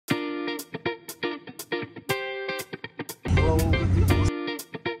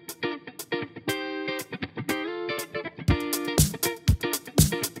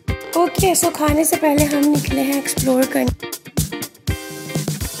Okay, सो खाने से पहले हम निकले हैं एक्सप्लोर करने।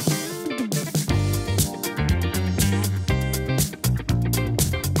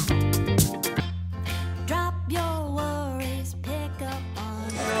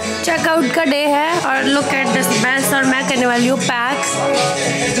 चेकआउट का डे है और लुक एट दिस बेस्ट, और मैं करने वाली हूँ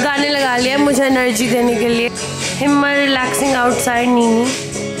पैक। गाने लगा लिया मुझे एनर्जी देने के लिए। हिम्मत रिलैक्सिंग आउटसाइड नीनी।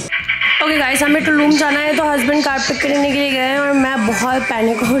 ओके गाइस, हमें टुलुम जाना है तो हस्बैंड कार पिक करने के लिए गए हैं और मैं बहुत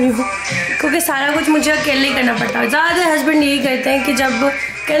पैनिक हो रही हूँ क्योंकि सारा कुछ मुझे अकेले ही करना पड़ता है। ज़्यादा हस्बैंड यही कहते हैं कि जब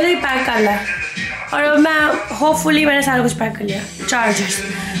अकेले ही पैक कर ला, और मैं होपफुली मैंने सारा कुछ पैक कर लिया। चार्जर्स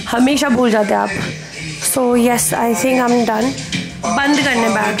हमेशा भूल जाते हैं आप। So yes, I think I am done. बंद करने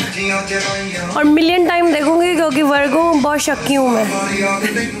बैग और मिलियन टाइम देखूंगी क्योंकि वर्गो बहुत शक्की हूँ मैं।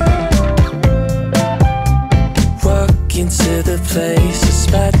 Into the place,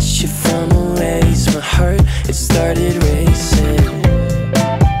 dispatch you from a race. My heart, it started racing.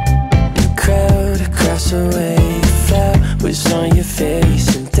 The crowd across the way, the flowers on your face,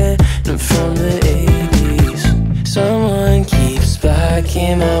 and then I'm from the 80s. Someone keeps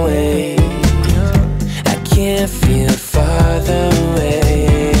blocking my way. I can't feel farther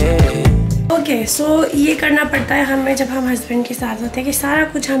away. Okay, so ये करना पड़ता है हमें जब हम husband के साथ होते हैं कि सारा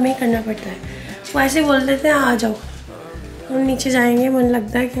कुछ हमें करना पड़ता है। वो ऐसे बोल देते हैं आ जाओ, हम नीचे जाएंगे, मुझे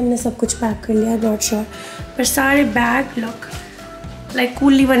लगता है कि हमने सब कुछ पैक कर लिया, नॉट श्योर, पर सारे बैग लॉक लाइक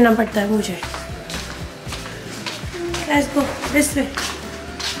कूली बनना पड़ता है मुझे। Let's go this way,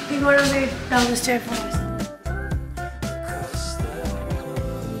 we gonna wait down the stair for us.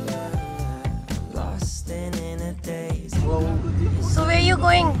 So where you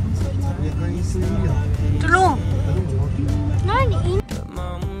going? टुलुम?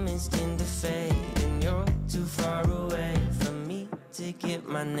 Get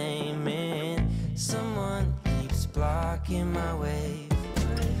my name in. Someone keeps blocking my way.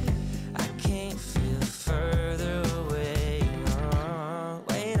 I can't feel further away.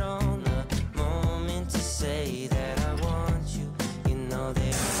 Wait on the moment to say that I want you. You know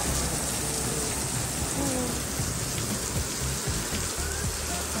that.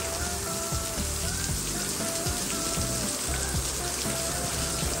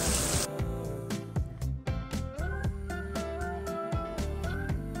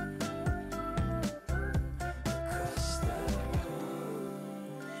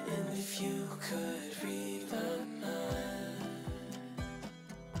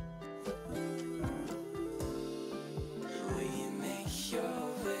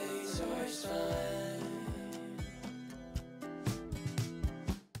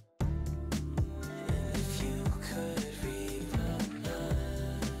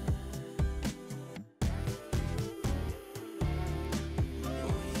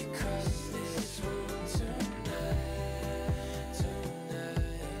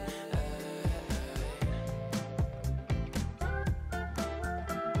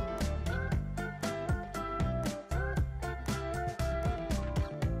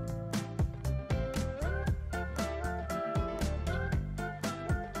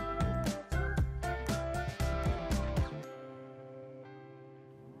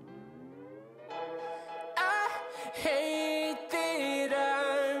 Hate that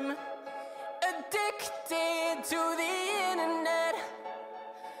I'm addicted to the internet.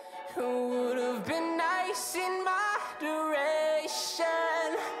 Who would have been nice in moderation?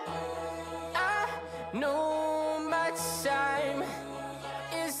 I know my time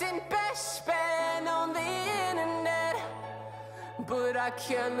isn't best spent on the internet, but I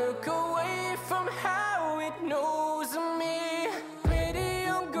can't look away from how it knows me. Pretty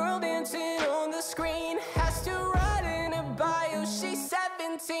young girl dancing on the screen has to write in a bio she's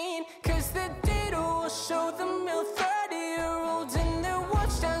 17, 'cause the data will show them male 30-year-olds and their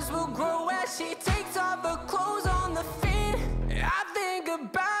watch times will grow as she takes off her clothes on the feed. I think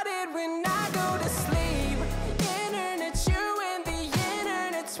about it when I go to sleep. Internet's you and the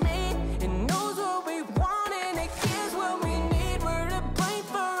internet's me. It knows what we want and it gives what we need. We're to blame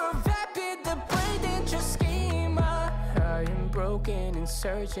for a rapid, the brain interest scheme. I am broken and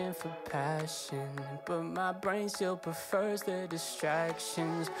searching for passion, but my brain still prefers the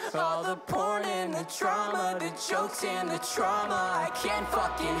distractions. All the porn and the drama, the jokes and the trauma, I can't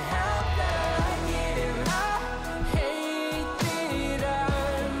fucking help that. I get it. I hate that I'm.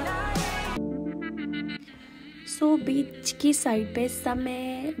 सो बीच की side पे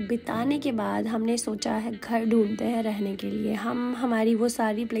समय बिताने के बाद हमने सोचा है घर ढूंढते हैं रहने के लिए। हम हमारी वो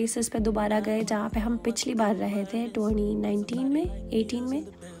सारी प्लेसेस पे दोबारा गए जहाँ पे हम पिछली बार रहे थे 2019 में 18 में।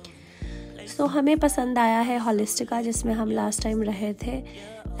 सो हमें पसंद आया है हॉलिस्टिका जिसमें हम लास्ट टाइम रहे थे,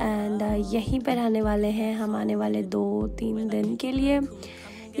 एंड यहीं पे रहने वाले हैं हम आने वाले 2-3 दिन के लिए।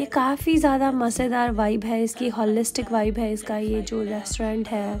 ये काफ़ी ज़्यादा मज़ेदार वाइब है इसकी, हॉलिस्टिक वाइब है इसका। ये जो रेस्टोरेंट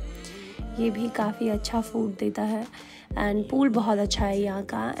है ये भी काफ़ी अच्छा फूड देता है एंड पूल बहुत अच्छा है यहाँ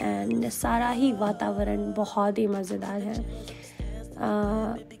का एंड सारा ही वातावरण बहुत ही मज़ेदार है।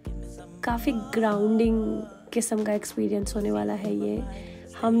 काफ़ी ग्राउंडिंग किस्म का एक्सपीरियंस होने वाला है ये।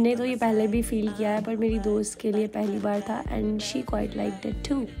 हमने तो ये पहले भी फील किया है पर मेरी दोस्त के लिए पहली बार था and she quite liked it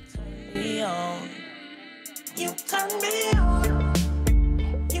to.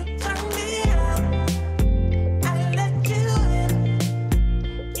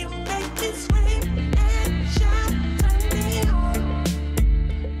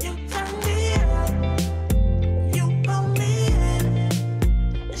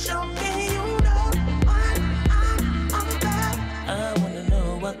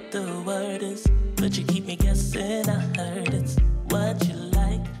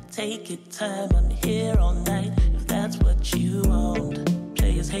 Take your time, I'm here all night. If that's what you want.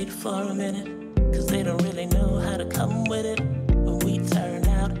 Players hate for a minute, cause they don't really know how to come with it. When we turn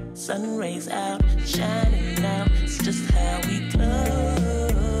out, sun rays out, shining now. It's just how we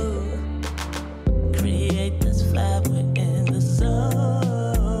glow. Create this vibe, we're in the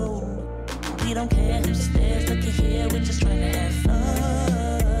zone. We don't care who stares, look at here, we're just trying to have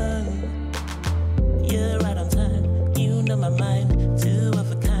fun. You're right on time, you know my mind.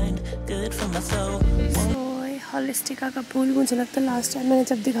 हॉलिस्टिका का pool मुझे लगता है last time मैंने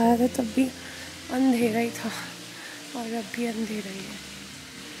जब दिखाया था तब भी अंधेरा ही था और अब भी अंधेरा ही है।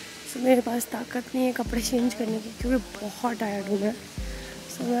 सो मेरे पास ताकत नहीं है कपड़े चेंज करने की क्योंकि बहुत टायर्ड हूँ मैं।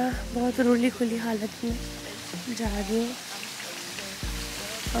 सो मैं बहुत रूली खुली हालत में जा रही हूँ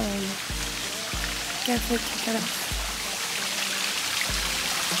कैफे की तरफ।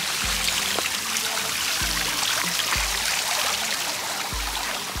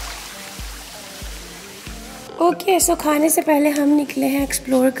 ओके सो खाने से पहले हम निकले हैं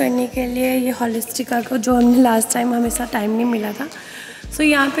एक्सप्लोर करने के लिए ये हॉलिस्टिका को, जो हमने लास्ट टाइम हमेशा टाइम नहीं मिला था। सो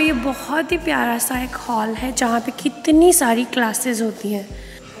यहाँ पे ये बहुत ही प्यारा सा एक हॉल है जहाँ पे कितनी सारी क्लासेस होती हैं।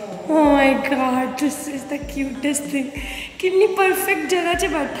 Oh my God, this is the cutest thing. कितनी परफेक्ट जगह से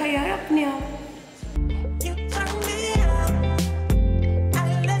बैठा यार अपने आप।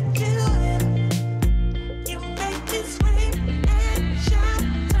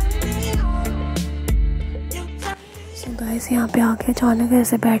 गाइस यहाँ पे आके अचानक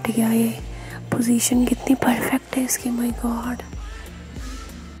ऐसे बैठ गया, ये पोजीशन कितनी परफेक्ट है इसकी, my God.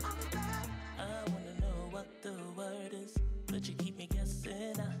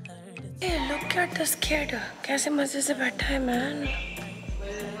 Look at this kid, कैसे मजे से बैठा है मैन।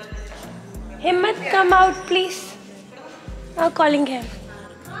 हिम्मत कम आउट प्लीज, कॉलिंग है,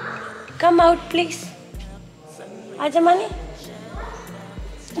 कम आउट प्लीज। आजा मानी,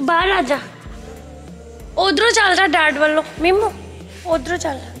 बाहर आजा। उधरों चल रहा डैड वालों, मिम्मू उधरों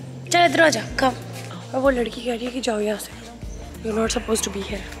चल इधर आ जा, कम। और वो लड़की कह रही है कि जाओ यहाँ से, you not suppose to be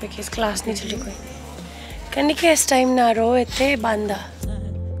here because class नहीं चली कोई। कहने कि इस टाइम ना रो इतने बांधा।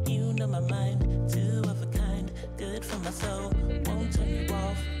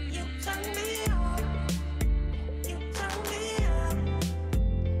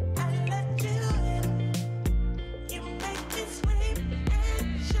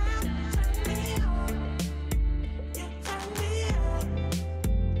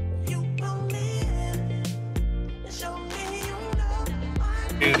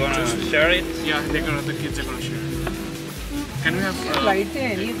 You're gonna share it? Yeah, the kids are gonna share. Can we have one?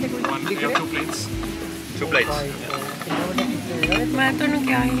 We have 2 plates. 2 plates. मैं तो नहीं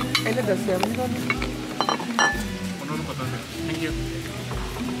क्या ही। उन्होंने पता है। Thank you.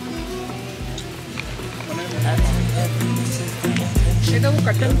 ये तो वो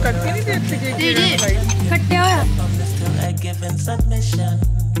कट के नहीं देते कि कट्टे होया।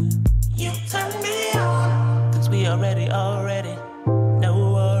 We already. No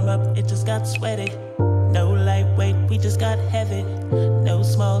warm up, it just got sweaty. No lightweight, we just got heavy. No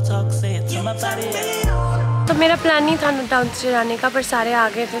small talk, say it to my body. तो मेरा प्लान नहीं था टाउन से जाने का, पर सारे आ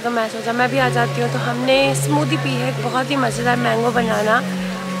गए थे तो मैं सोचा मैं भी आ जाती हूँ। तो हमने स्मूदी पी है, बहुत ही मज़ेदार मैंगो बनाना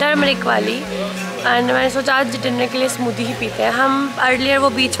टर्मरिक वाली, एंड मैंने सोचा आज डिनर के लिए स्मूदी ही पीते हैं। हम अर्लियर वो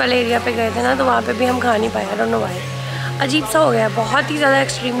बीच वाले एरिया पे गए थे ना, तो वहाँ पे भी हम खा नहीं पाए, डोंट नो व्हाई। अजीब सा हो गया, बहुत ही ज़्यादा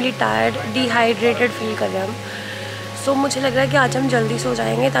एक्सट्रीमली टायर्ड, डिहाइड्रेटेड फील कर रहे हैं हम। सो मुझे लग रहा है कि आज हम जल्दी सो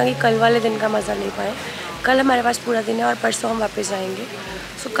जाएंगे ताकि कल वाले दिन का मज़ा ले पाएँ। कल हमारे पास पूरा दिन है और परसों हम वापस जाएंगे।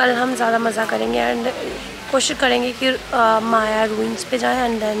 सो कल हम ज़्यादा मज़ा करेंगे एंड कोशिश करेंगे कि माया रूइंस पे जाएं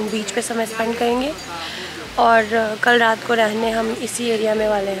एंड देन बीच पे समय स्पेंड करेंगे। और कल रात को रहने हम इसी एरिया में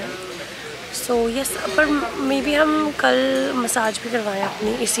वाले हैं। सो यस, पर मे बी हम कल मसाज भी करवाएं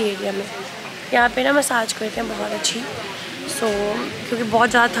अपनी इसी एरिया में। यहाँ पे ना मसाज करते हैं बहुत अच्छी। क्योंकि बहुत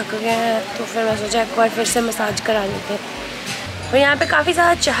ज़्यादा थक गए हैं तो फिर मैं सोचा एक बार फिर से मसाज करा लेते हैं। और यहाँ पे काफ़ी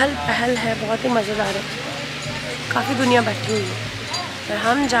ज़्यादा चहल पहल है, बहुत ही मज़ेदार है, काफ़ी दुनिया बैठी हुई है। और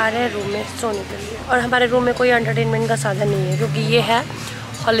हम जा रहे हैं रूम में सोने के लिए, और हमारे रूम में कोई एंटरटेनमेंट का साधन नहीं है क्योंकि ये है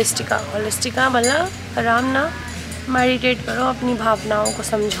होलिस्टिका मतलब आराम ना, मेडिटेट करो, अपनी भावनाओं को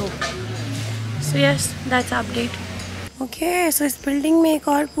समझो। So yes, that's update. Okay, सो इस बिल्डिंग में एक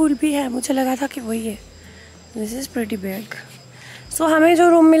और पूल भी है, मुझे लगा था कि वही है। This is pretty big. सो हमें जो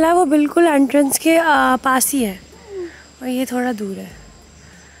रूम मिला वो बिल्कुल एंट्रेंस के पास ही है, और ये थोड़ा दूर है।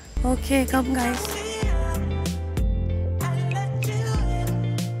 ओके, कम गाइस।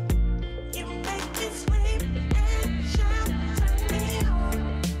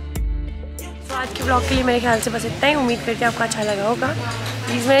 आज के ब्लॉग के लिए मेरे ख्याल से बस इतना ही। उम्मीद करके आपको अच्छा लगा होगा।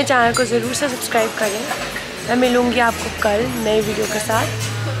 प्लीज़ मेरे चैनल को ज़रूर से सब्सक्राइब करें। मैं मिलूँगी आपको कल नई वीडियो के साथ।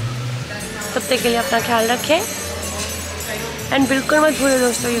 तब तक के लिए अपना ख्याल रखें, एंड बिल्कुल मत भूलें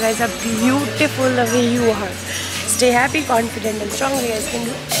दोस्तों, you guys are beautiful the way you are. Stay happy, confident and strong. You guys can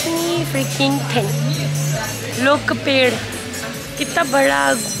do any freaking thing. लोग पेड़ कितना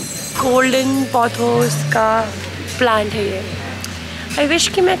बड़ा गोल्डन पॉथोस का प्लांट है ये। आई विश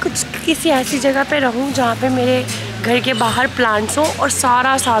कि मैं किसी ऐसी जगह पे रहूं जहाँ पे मेरे घर के बाहर प्लांट्स हों और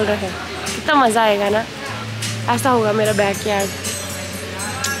सारा साल रहे। कितना मज़ा आएगा ना, ऐसा होगा मेरा बैकयार्ड।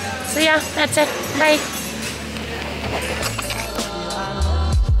 सो या, दैट्स इट, बाय।